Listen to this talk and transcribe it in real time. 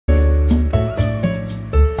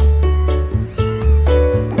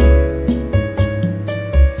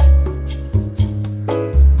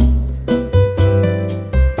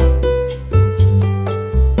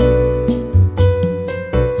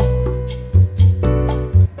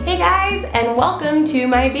and welcome to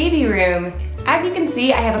my baby room. As you can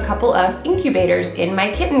see, I have a couple of incubators in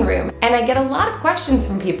my kitten room, and I get a lot of questions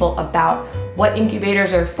from people about what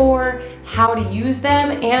incubators are for, how to use them,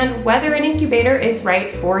 and whether an incubator is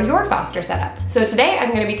right for your foster setup. So today I'm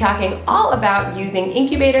going to be talking all about using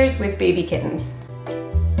incubators with baby kittens.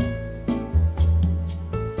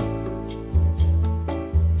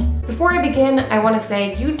 Before I begin, I want to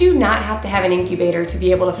say you do not have to have an incubator to be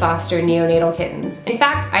able to foster neonatal kittens. In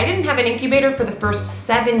fact, I didn't have an incubator for the first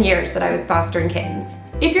 7 years that I was fostering kittens.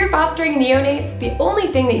 If you're fostering neonates, the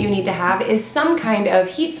only thing that you need to have is some kind of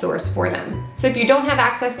heat source for them. So if you don't have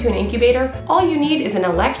access to an incubator, all you need is an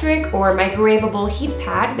electric or microwavable heat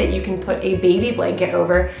pad that you can put a baby blanket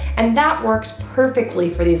over, and that works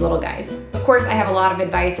perfectly for these little guys. Of course, I have a lot of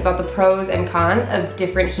advice about the pros and cons of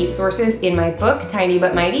different heat sources in my book, Tiny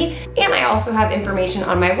But Mighty, and I also have information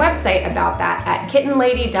on my website about that at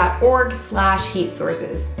kittenlady.org/heat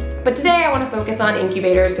sources. But today I want to focus on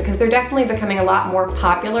incubators because they're definitely becoming a lot more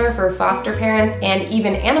popular for foster parents and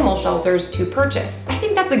even animal shelters to purchase. I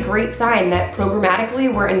think that's a great sign that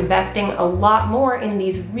programmatically we're investing a lot more in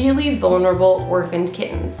these really vulnerable orphaned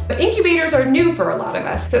kittens. But incubators are new for a lot of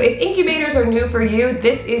us. So if incubators are new for you,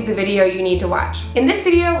 this is the video you need to watch. In this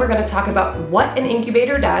video, we're going to talk about what an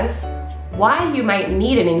incubator does, why you might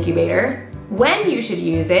need an incubator, when you should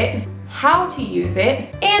use it, how to use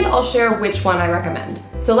it, and I'll share which one I recommend.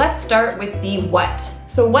 So let's start with the what.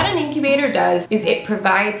 So what an incubator does is it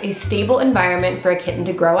provides a stable environment for a kitten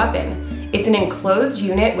to grow up in. It's an enclosed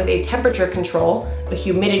unit with a temperature control, a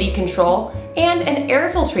humidity control, and an air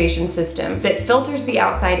filtration system that filters the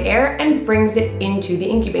outside air and brings it into the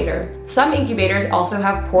incubator. Some incubators also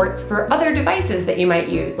have ports for other devices that you might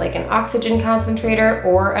use, like an oxygen concentrator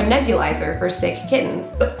or a nebulizer for sick kittens.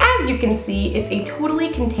 But as you can see, it's a totally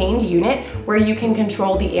contained unit where you can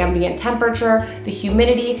control the ambient temperature, the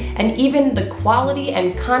humidity, and even the quality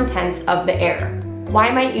and contents of the air.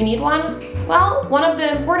 Why might you need one? Well, one of the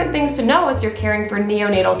important things to know if you're caring for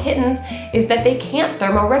neonatal kittens is that they can't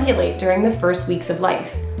thermoregulate during the first weeks of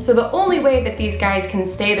life. So the only way that these guys can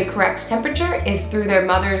stay the correct temperature is through their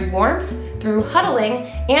mother's warmth, through huddling,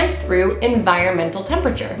 and through environmental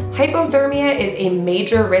temperature. Hypothermia is a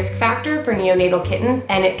major risk factor for neonatal kittens,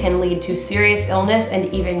 and it can lead to serious illness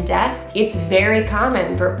and even death. It's very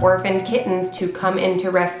common for orphaned kittens to come into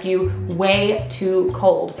rescue way too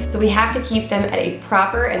cold. So we have to keep them at a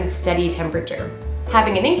proper and steady temperature.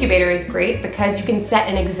 Having an incubator is great because you can set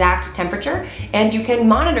an exact temperature and you can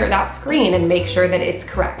monitor that screen and make sure that it's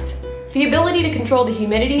correct. The ability to control the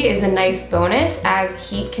humidity is a nice bonus, as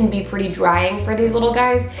heat can be pretty drying for these little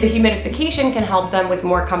guys. The humidification can help them with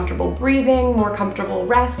more comfortable breathing, more comfortable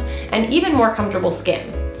rest, and even more comfortable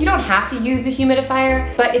skin. You don't have to use the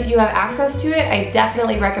humidifier, but if you have access to it, I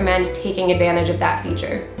definitely recommend taking advantage of that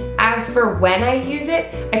feature. As for when I use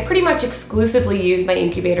it, I pretty much exclusively use my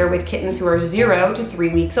incubator with kittens who are 0 to 3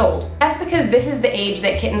 weeks old. That's because this is the age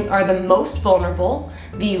that kittens are the most vulnerable,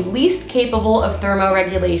 the least capable of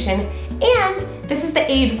thermoregulation, and this is the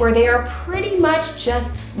age where they are pretty much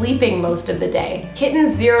just sleeping most of the day.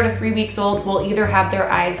 Kittens 0 to 3 weeks old will either have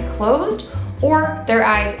their eyes closed or their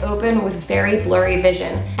eyes open with very blurry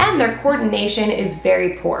vision, and their coordination is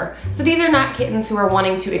very poor. So these are not kittens who are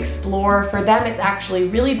wanting to explore. For them, it's actually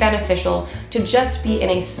really beneficial to just be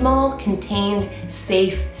in a small, contained,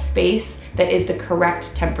 safe space that is the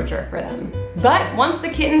correct temperature for them. But once the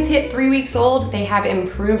kittens hit 3 weeks old, they have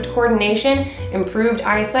improved coordination, improved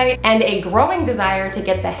eyesight, and a growing desire to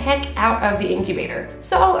get the heck out of the incubator.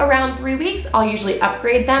 So around 3 weeks, I'll usually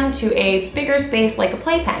upgrade them to a bigger space like a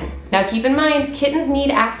playpen. Now keep in mind, kittens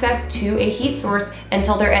need access to a heat source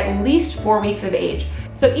until they're at least 4 weeks of age.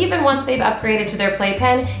 So even once they've upgraded to their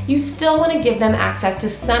playpen, you still want to give them access to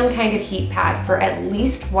some kind of heat pad for at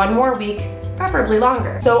least 1 more week, preferably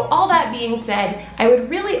longer. So all that being said, I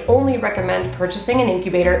would really only recommend purchasing an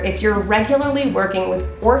incubator if you're regularly working with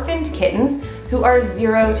orphaned kittens who are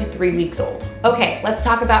 0 to 3 weeks old. Okay, let's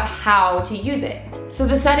talk about how to use it. So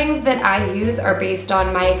the settings that I use are based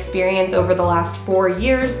on my experience over the last 4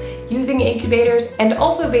 years using incubators, and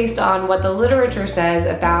also based on what the literature says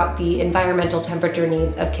about the environmental temperature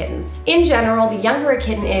needs of kittens. In general, the younger a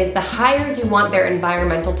kitten is, the higher you want their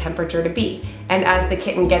environmental temperature to be. And as the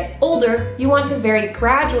kitten gets older, you want to very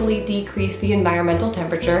gradually decrease the environmental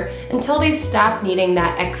temperature until they stop needing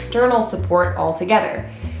that external support altogether.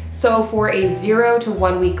 So for a 0 to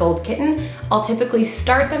 1 week old kitten, I'll typically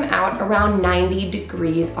start them out around 90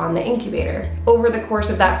 degrees on the incubator. Over the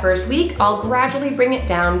course of that first week, I'll gradually bring it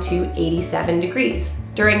down to 87 degrees.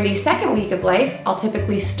 During the second week of life, I'll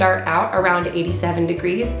typically start out around 87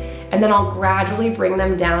 degrees, and then I'll gradually bring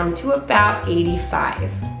them down to about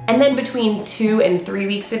 85. And then between 2 and 3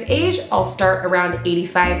 weeks of age, I'll start around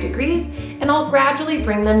 85 degrees and I'll gradually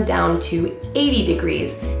bring them down to 80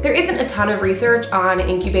 degrees. There isn't a ton of research on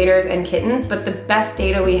incubators and kittens, but the best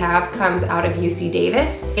data we have comes out of UC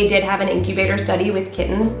Davis. They did have an incubator study with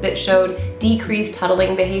kittens that showed decreased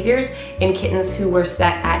huddling behaviors in kittens who were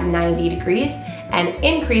set at 90 degrees and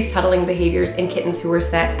increased huddling behaviors in kittens who were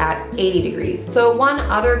set at 80 degrees. So one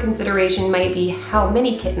other consideration might be how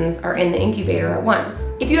many kittens are in the incubator at once.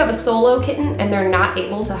 If you have a solo kitten and they're not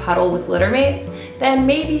able to huddle with litter mates, then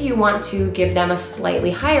maybe you want to give them a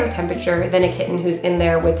slightly higher temperature than a kitten who's in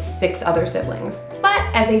there with 6 other siblings. But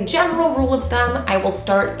as a general rule of thumb, I will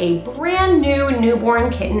start a brand new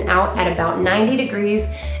newborn kitten out at about 90 degrees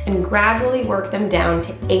and gradually work them down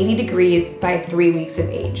to 80 degrees by 3 weeks of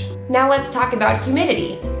age. Now let's talk about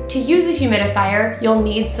humidity. To use a humidifier, you'll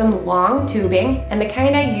need some long tubing, and the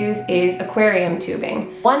kind I use is aquarium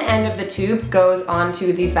tubing. One end of the tube goes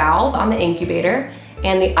onto the valve on the incubator,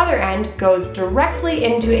 and the other end goes directly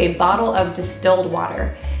into a bottle of distilled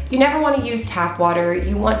water. You never want to use tap water.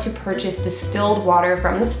 You want to purchase distilled water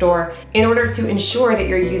from the store in order to ensure that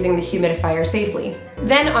you're using the humidifier safely.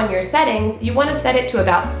 Then on your settings, you want to set it to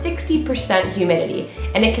about 60% humidity,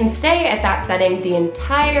 and it can stay at that setting the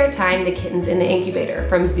entire time the kitten's in the incubator,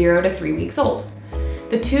 from 0 to 3 weeks old.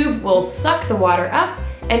 The tube will suck the water up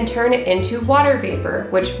and turn it into water vapor,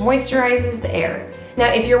 which moisturizes the air. Now,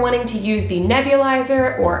 if you're wanting to use the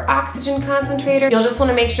nebulizer or oxygen concentrator, you'll just want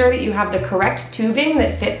to make sure that you have the correct tubing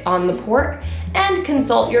that fits on the port, and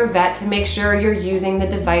consult your vet to make sure you're using the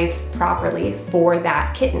device properly for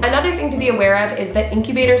that kitten. Another thing to be aware of is that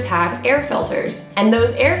incubators have air filters, and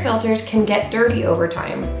those air filters can get dirty over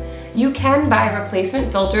time. You can buy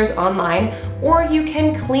replacement filters online, or you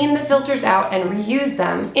can clean the filters out and reuse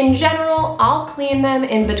them. In general, I'll clean them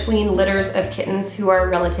in between litters of kittens who are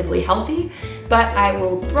relatively healthy, but I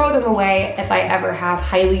will throw them away if I ever have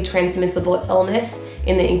highly transmissible illness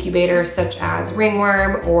in the incubator, such as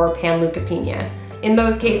ringworm or panleukopenia. In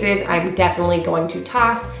those cases, I'm definitely going to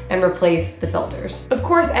toss and replace the filters. Of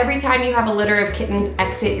course, every time you have a litter of kittens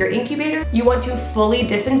exit your incubator, you want to fully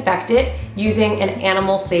disinfect it using an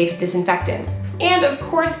animal-safe disinfectant. And of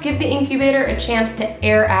course, give the incubator a chance to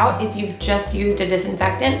air out if you've just used a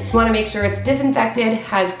disinfectant. You want to make sure it's disinfected,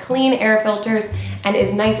 has clean air filters, and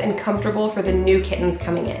is nice and comfortable for the new kittens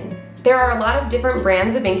coming in. There are a lot of different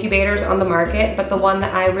brands of incubators on the market, but the one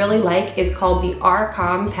that I really like is called the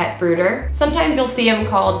RCOM Pet Brooder. Sometimes you'll see them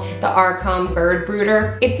called the RCOM Bird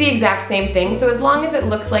Brooder. It's the exact same thing, so as long as it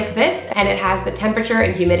looks like this and it has the temperature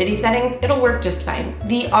and humidity settings, it'll work just fine.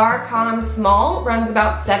 The RCOM Small runs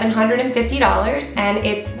about $750, and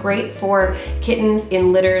it's great for kittens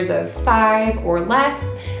in litters of 5 or less.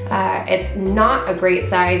 It's not a great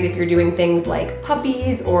size if you're doing things like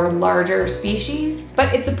puppies or larger species,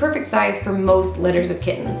 but it's a perfect size for most litters of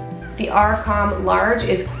kittens. The RCOM Large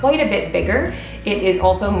is quite a bit bigger. It is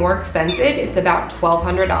also more expensive. It's about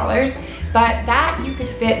 $1,200, but that you could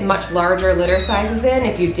fit much larger litter sizes in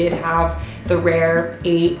if you did have the rare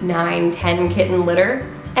 8, 9, 10 kitten litter.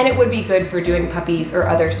 And it would be good for doing puppies or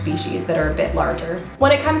other species that are a bit larger.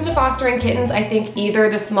 When it comes to fostering kittens, I think either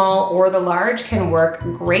the small or the large can work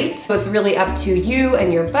great. So it's really up to you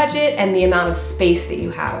and your budget and the amount of space that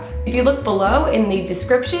you have. If you look below in the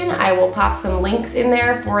description, I will pop some links in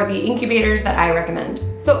there for the incubators that I recommend.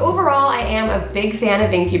 So overall, I am a big fan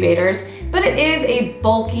of incubators, but it is a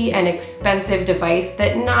bulky and expensive device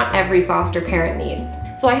that not every foster parent needs.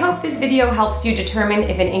 So I hope this video helps you determine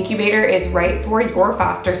if an incubator is right for your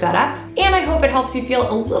foster setup, and I hope it helps you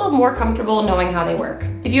feel a little more comfortable knowing how they work.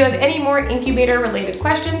 If you have any more incubator related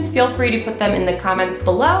questions, feel free to put them in the comments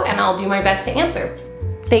below and I'll do my best to answer.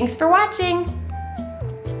 Thanks for watching!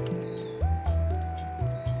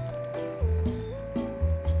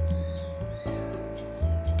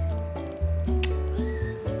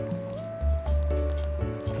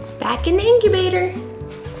 Back in the incubator.